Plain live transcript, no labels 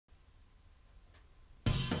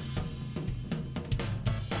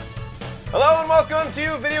Hello and welcome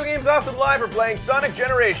to Video Games Awesome Live. We're playing Sonic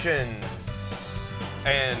Generations.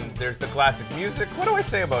 And there's the classic music. What do I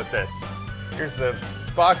say about this? Here's the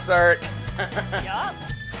box art. Yup.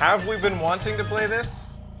 Have we been wanting to play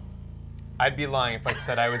this? I'd be lying if I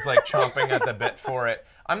said I was like chomping at the bit for it.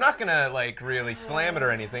 I'm not gonna like really slam it or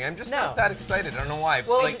anything. I'm just not that excited. I don't know why.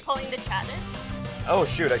 Well, like, pulling the chat in? oh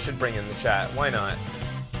shoot, I should bring in the chat. Why not?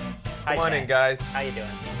 Hi, Come on in, guys. How you doing?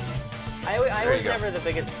 I was never the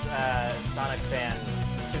biggest Sonic fan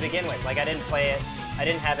to begin with. Like, I didn't play it. I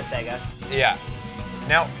didn't have a Sega. Yeah.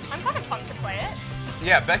 Now, I'm kind of pumped to play it.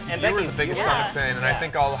 yeah, Becky, you were Becky, the biggest yeah. Sonic fan, and I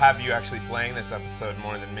think I'll have you actually playing this episode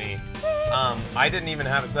more than me. I didn't even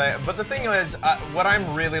have a say, but the thing is, what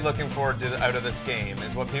I'm really looking forward to out of this game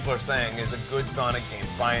is what people are saying is a good Sonic game,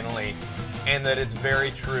 finally, and that it's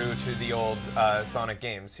very true to the old Sonic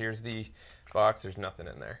games. Here's the box. There's nothing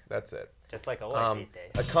in there. That's it. Just like always these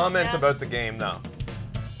days. A comment about the game, though.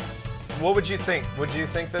 What would you think? Would you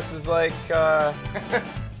think this is like... how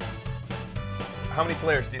many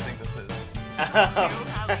players do you think this is?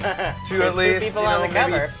 Two at least, people you know, on the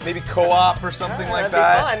cover. maybe co-op or something like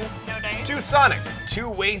that'd that. be fun. No dice. Two Sonic, two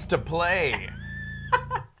ways to play.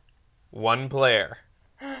 One player.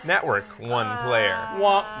 Network, one player.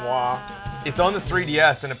 Wah, wah. It's on the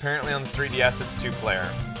 3DS, and apparently on the 3DS it's two-player.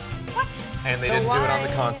 What? And they So didn't do it on the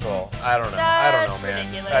why? console. I don't know. I don't know, That's man.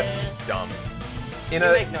 ridiculous. That's just dumb. It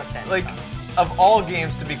make no sense. Like, of all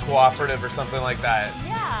games to be cooperative or something like that,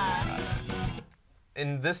 Yeah.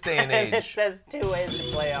 in this day and And it age, says 2 ways to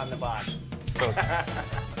play on the box. so.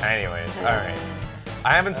 Anyways, all right.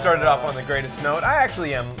 I haven't started off on the greatest note. I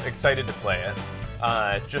actually am excited to play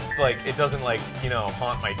it. Just like it doesn't like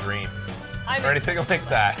haunt my dreams or anything like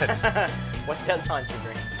that. What does haunt your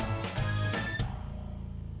dreams?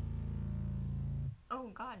 Oh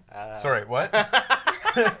God. Sorry, what?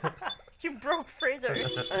 You broke Fraser.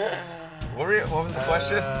 What was the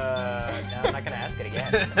question? No, I'm not gonna ask it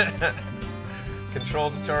again.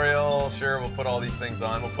 Control tutorial. Sure, we'll put all these things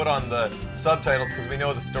on. We'll put on the subtitles because we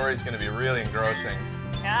know the story's going to be really engrossing.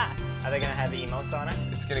 Yeah. Are they gonna have emotes on it?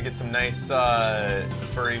 Just gonna get some nice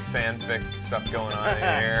furry fanfic stuff going on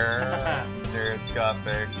here.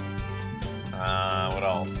 Stereoscopic. What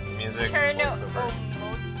else? Music. Turn voiceover.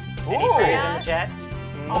 Any Ooh! furries in the chat?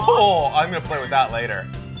 Oh, I'm gonna play with that later.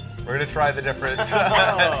 We're gonna try the different.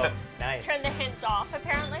 Oh, nice. Turn the hints off,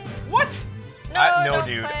 apparently. What? No, No, don't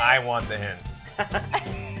dude. play. I want the hints.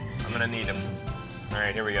 I'm gonna need them. All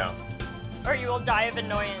right, here we go. Or you will die of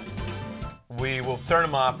annoyance. We will turn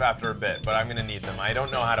them off after a bit, but I'm gonna need them. I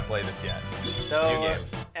don't know how to play this yet. So, New game.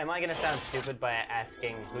 am I gonna sound stupid by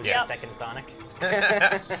asking who's Yes. the second Sonic?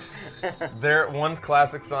 One's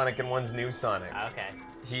classic Sonic and one's new Sonic. Okay.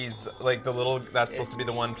 He's like the little, that's supposed to be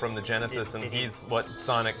the one from the Genesis, and Did he- he's what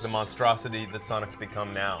Sonic, the monstrosity that Sonic's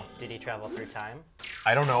become now. Did he travel through time?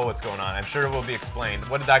 I don't know what's going on. I'm sure it will be explained.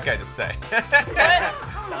 What did that guy just say? What?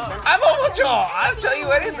 I'm Omocho! I'll tell you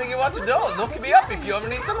anything you want to know. Look me up if you ever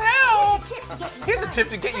need some help. Here's a tip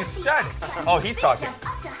to get you started. Oh, he's talking.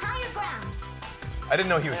 I didn't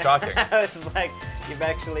know he was talking. It's like, you've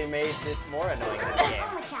actually made it more annoying than the game.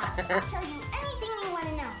 I'll tell you anything you want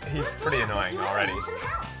to know. He's pretty annoying already. Some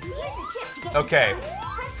help. Here's a tip to get Okay, you started.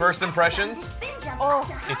 Press first the impressions? spin jump Oh, up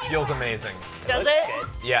to It higher feels ground. amazing. Does Looks it? good.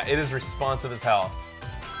 Yeah, it is responsive as hell.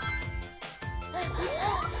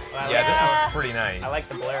 Well, Yeah, this Yeah. is pretty nice. I like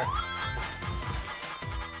the blur.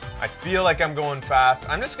 I feel like I'm going fast.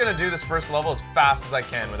 I'm just gonna do this first level as fast as I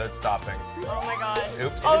can without stopping. Oh my God.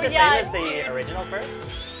 Oops. Oh Is it the yeah. same as the original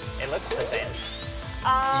first? It looks the same.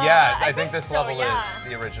 Yeah, I think this so, level yeah. is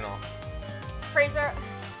the original. Fraser,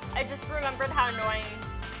 I just remembered how annoying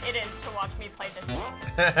it is to watch me play this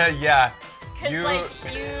game. Yeah. Cause You. like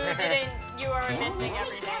you are missing Take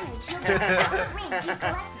everything. damage. You'll get all the rings you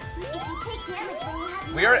collect. If you take damage when you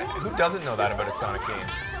have We are. Who doesn't know that about a Sonic game?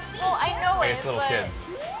 Well, I know I it, guess little but kids.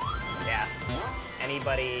 Yeah.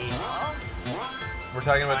 Anybody We're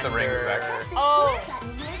talking about the rings under- back. Press the Oh. square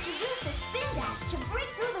button here to use the spin dash to break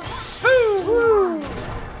through the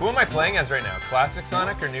rocks. Who am I playing as right now? Classic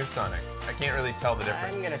Sonic or new Sonic? I can't really tell the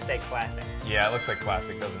difference. I'm gonna say classic. Yeah, it looks like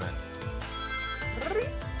classic, doesn't it?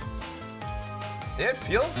 It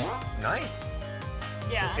feels nice.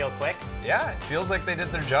 yeah. Feel quick? Yeah, it feels like they did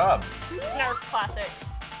their job. Snarf classic.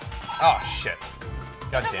 Oh shit.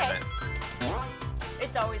 God It's damn okay. it.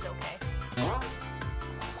 It's always okay.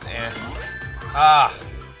 Eh. Ah.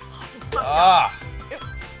 Ah. Oops.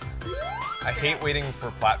 I hate waiting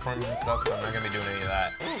for platforms and stuff, so I'm not gonna be doing any of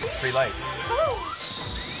that. Ooh, free life.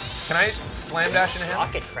 Can I slam dash into him?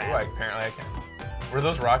 Rocket crab. Ooh, apparently I can. Were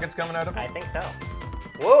those rockets coming out of him? I think so.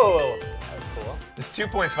 Whoa! That was cool. This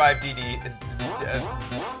 2.5 DD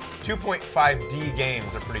 2.5D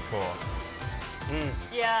games are pretty cool.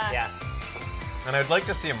 Yeah. Yeah. And I'd like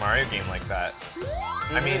to see a Mario game like that.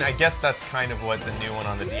 I mean, I guess that's kind of what the new one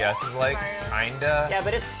on the DS is like, kinda. Yeah,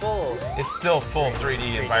 but it's full. It's still full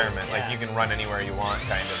 3D environment, yeah. like you can run anywhere you want,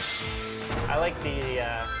 kind of. I like the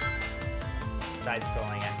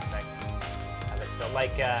side-scrolling aspect of it. So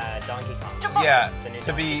like Donkey Kong. Jump up. Yeah, The new to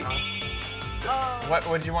Donkey be... Kong. Oh, What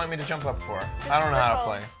would you want me to jump up for? I don't know how to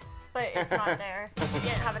play. but it's not there. You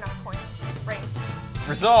didn't have enough points. Rank.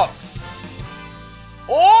 Results!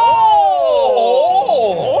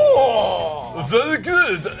 Oh! Very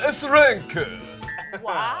good! S rank!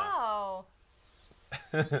 Wow.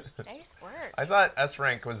 Nice work. I thought S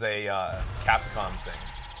rank was a Capcom thing.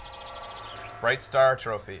 Bright Star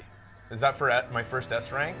Trophy. Is that for my first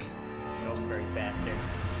S rank? Oh, very bastard.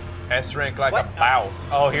 S rank like What? a mouse.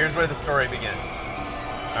 Oh, here's where the story begins.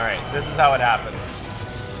 Alright, this is how it happened.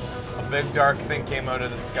 A big dark thing came out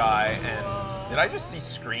of the sky, and did I just see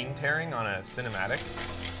screen tearing on a cinematic?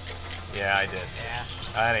 Yeah, I did. Yeah.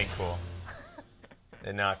 That ain't cool.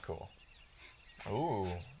 They're not cool. Ooh.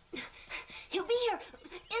 He'll be here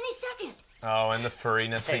any second. Oh, and the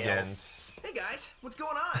furriness Tails. begins. Hey guys, what's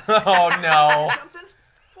going on? Oh no. Something?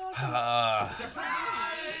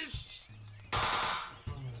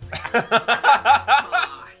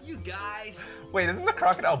 You guys. Wait, isn't the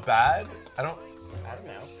crocodile bad? I don't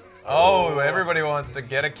know. Oh, everybody wants to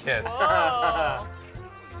get a kiss. Oh.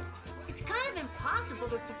 It's kind of impossible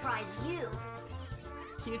to surprise you.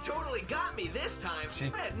 You totally got me this time.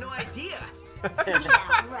 She's- I had no idea.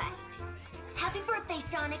 Yeah, right. Happy birthday,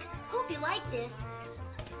 Sonic. Hope you like this.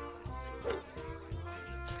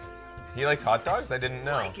 He likes hot dogs? I didn't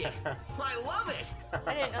know. Like it. I love it.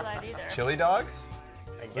 I didn't know that either. Chili dogs?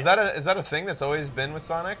 I Is guess. that a thing that's always been with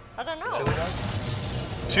Sonic? I don't know. Chili dogs?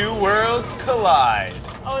 Two worlds collide.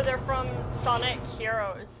 Oh, they're from Sonic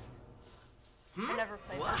Heroes. I never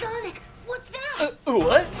played that. Sonic, what's that?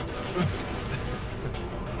 What?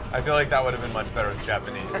 I feel like that would have been much better with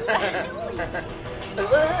Japanese.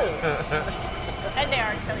 And they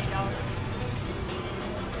are chili dogs.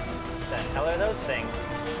 What the hell are those things?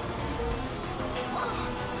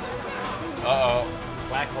 Uh-oh.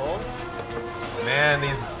 Black holes? Man,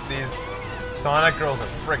 these Sonic girls are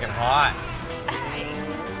freaking hot.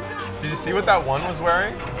 Did you see what that one was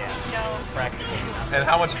wearing? Yeah. No. Practically nothing. And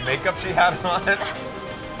how much makeup she had on?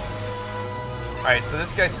 Alright, so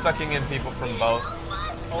this guy's sucking in people from both.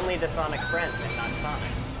 Only the Sonic friends and not Sonic.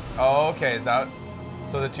 Oh, okay, is that...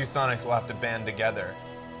 So the two Sonics will have to band together.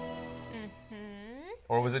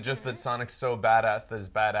 Or was it just that Sonic's so badass that his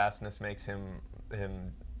badassness makes him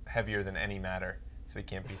heavier than any matter, so he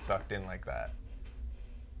can't be sucked in like that?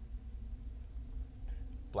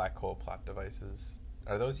 Black hole plot devices.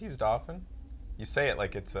 Are those used often? You say it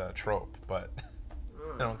like it's a trope, but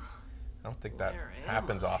I don't think that Where am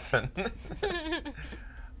happens I? often.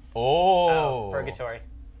 Oh, Oh, Purgatory.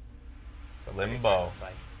 So Limbo. Purgatory looks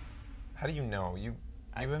like. How do you know? You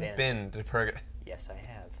I've haven't been. been to Purgatory. Yes, I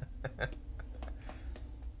have.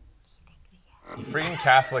 You freaking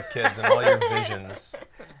Catholic kids and all your visions.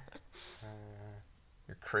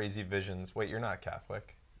 Your crazy visions. Wait, you're not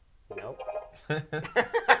Catholic. Nope. Ooh.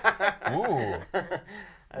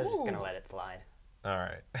 I was just gonna let it slide. All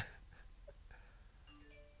right.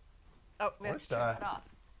 Oh, we have Where's to turn that? that off.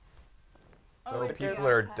 Little it's people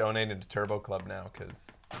there. are donating to Turbo Club now because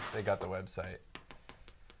they got the website.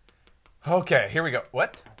 Okay, here we go.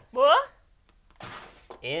 What? What?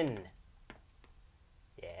 In.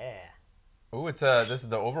 Yeah. Ooh, it's this is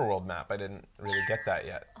the overworld map. I didn't really get that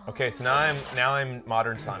yet. Okay, so now I'm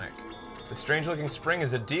modern Sonic. The strange-looking spring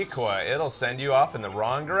is a decoy. It'll send you off in the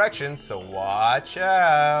wrong direction, so watch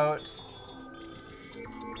out.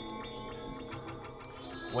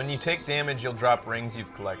 When you take damage, you'll drop rings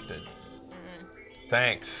you've collected.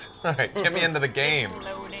 Thanks. All right, get me into the game.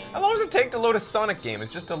 Loading. How long does it take to load a Sonic game?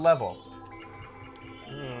 It's just a level.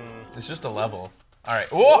 It's just a level. All right.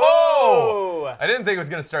 Whoa! Whoa! I didn't think it was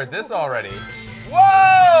gonna start this already.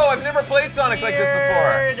 Whoa! I've never played Sonic like this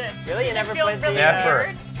Weird. Really? You Does it never feel played the, really Never.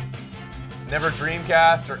 weird? before. Never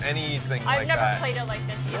Dreamcast or anything I've like never that. played it like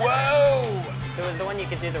this either. Whoa! So it was the one you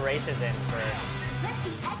could do the races in for Press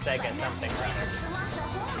the X Sega button something or other. to launch a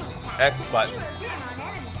homing attack. X button. Zeroes in on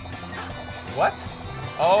enemies. What?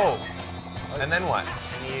 Oh. And then what?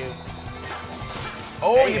 And you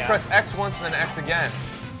Oh, There you you go. press X once and then X again.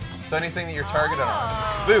 So anything that you're targeted on.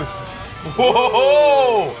 Oh. Boost.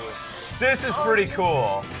 Whoa! This is pretty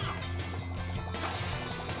cool.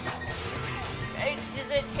 Does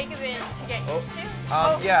it take a bit to get Oh. used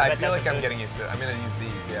to? Yeah, I That feel like doesn't I'm boost. getting used to it. I'm gonna use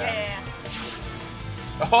these, Yeah, yeah. yeah,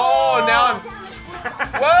 yeah. Oh, now I'm. Down the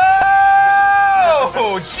slip. Whoa!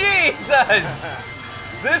 Whoa! Jesus!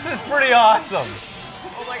 This is pretty awesome.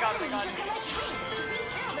 Oh my god, oh my god.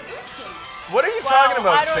 What are you talking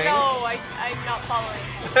about, I don't Fing? know. I'm not following.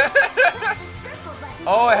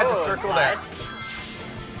 Oh, I had to Oh, circle slide. there.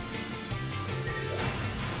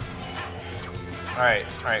 Alright,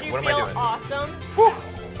 Do you what am feel I doing? awesome? Whew.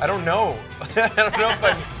 I don't know. I don't know if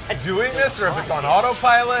I'm doing this or if it's on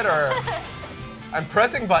autopilot or I'm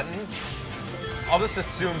pressing buttons. I'll just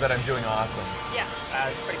assume that I'm doing awesome. Yeah.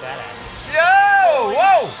 It's pretty badass. Yo!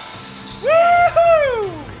 Whoa!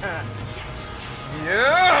 Woohoo!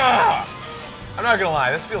 Yeah! I'm not gonna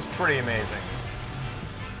lie, this feels pretty amazing.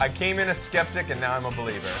 I came in a skeptic and now I'm a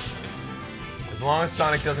believer. As long as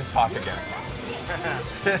Sonic doesn't talk again.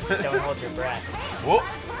 Don't hold your breath. Whoa!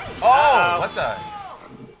 Oh! Uh-oh. What the?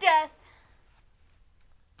 Death.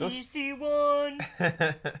 Those- DC1.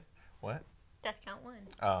 What? Death count 1.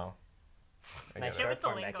 Oh. I Nice get it. Give it the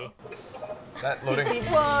for lingo. Becky. That loading.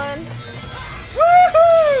 DC1.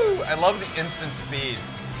 Woohoo! I love the instant speed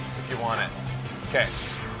if you want it. Okay.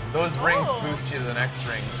 Those rings Oh. boost you to the next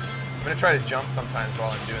rings. I'm gonna try to jump sometimes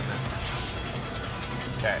while I'm doing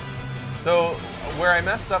this. Okay. So where I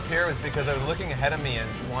messed up here was because I was looking ahead of me and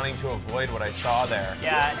wanting to avoid what I saw there.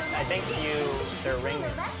 Yeah, I think the rings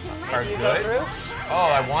Are you go good? through.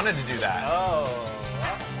 Oh, I wanted to do that. Oh.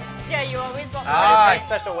 Yeah, you always want Ah. There's a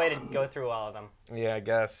special way to go through all of them. Yeah, I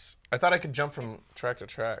guess. I thought I could jump from track to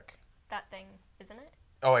track. that thing, isn't it?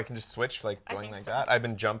 Oh, I can just switch, like I going think like so. that? I've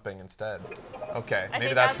been jumping instead. Okay, I maybe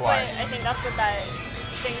think that's why. I think that's what that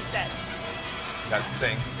thing said. That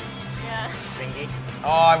thing. Yeah. Thingy. Oh,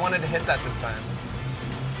 I wanted to hit that this time.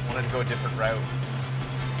 I wanted to go a different route.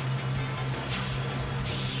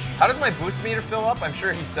 How does my boost meter fill up? I'm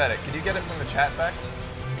sure he said it. Could you get it from the chat back?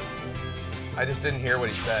 I just didn't hear what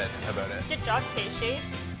he said about it. Good job, K-Shade.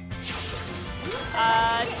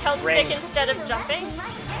 Tilt stick Rings. instead of jumping.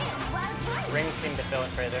 Rings seem to fill it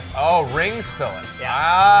further. Oh, rings fill it. Yeah.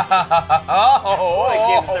 Ah, Oh,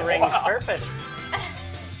 it gives the rings wow. purpose.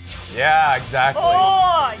 Yeah, exactly.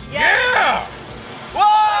 Oh, yes. Yeah!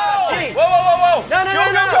 Whoa! Jeez. Whoa, whoa, whoa, whoa! No, no, go,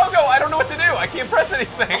 no, go, no, go, go! I don't know what to do. I can't press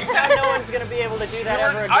anything. Now no one's gonna be able to do that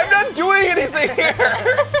ever again. I'm not doing anything here.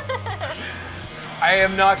 I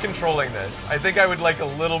am not controlling this. I think I would like a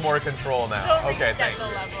little more control now. Don't Okay, reset thanks. the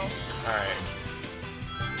level. All right.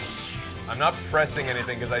 I'm not pressing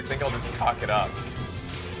anything because I think I'll just cock it up.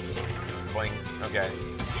 Boing. Okay.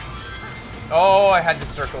 Oh, I had to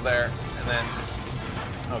circle there, and then.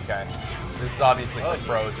 Okay. This is obviously for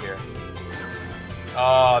pros here.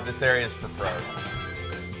 Oh, this area is for pros.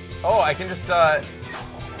 Oh, I can just,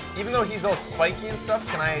 even though he's all spiky and stuff,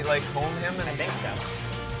 can I, like, home him? And I think so.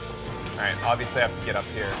 Alright, obviously I have to get up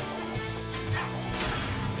here.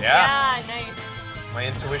 Yeah. Yeah, nice. My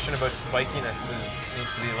intuition about spikiness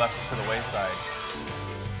needs to be left to the wayside.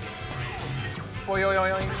 Boy, boy,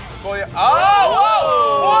 boy, boy.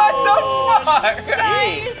 Oh! What the fuck?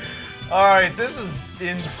 Nice. Alright, this is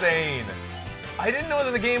insane. I didn't know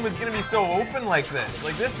that the game was going to be so open like this.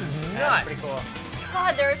 Like, this is nuts. That's pretty cool.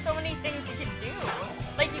 God, there are so many things you can do.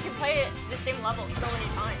 Like, you can play it the same level so many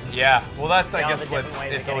times. Yeah, well, that's, I Yeah, all guess, the what different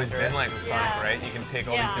ways of it's always getting been through it. like with Sonic, Yeah. right? You can take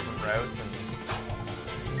all Yeah. these different routes and...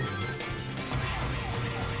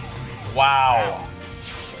 Wow.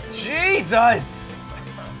 Jesus!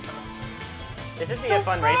 This would be a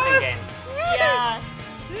fun racing game. Yeah.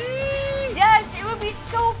 Yes, it would be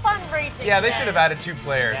so fun racing. Yeah, they should have this. added 2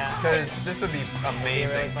 players, Yeah. because this would be It'd be a really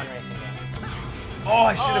amazing. fun racing game. Oh,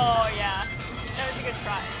 I should have... Oh, yeah. That was a good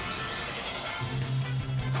try.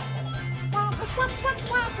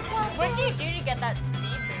 What did you do to get that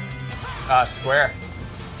speed boost? Square.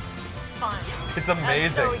 Fun. It's That's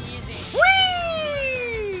amazing. so easy.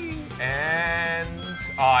 Whee! And...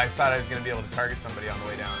 Oh, I thought I was going to be able to target somebody on the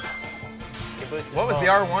way down. Your boost is What was full. the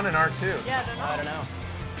R1 and R2? Yeah, I don't know. I don't know.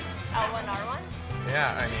 L1, R1?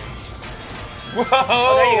 Yeah, I mean... Whoa!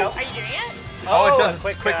 Oh, there you go. Are you doing it? Oh, it Oh, does a a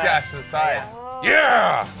quick, quick dash to the side. Oh.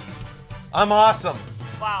 Yeah! I'm awesome.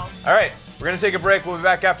 Wow. All right, we're going to take a break. We'll be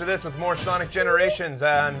back after this with more Sonic Generations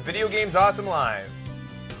on Video Games Awesome Live.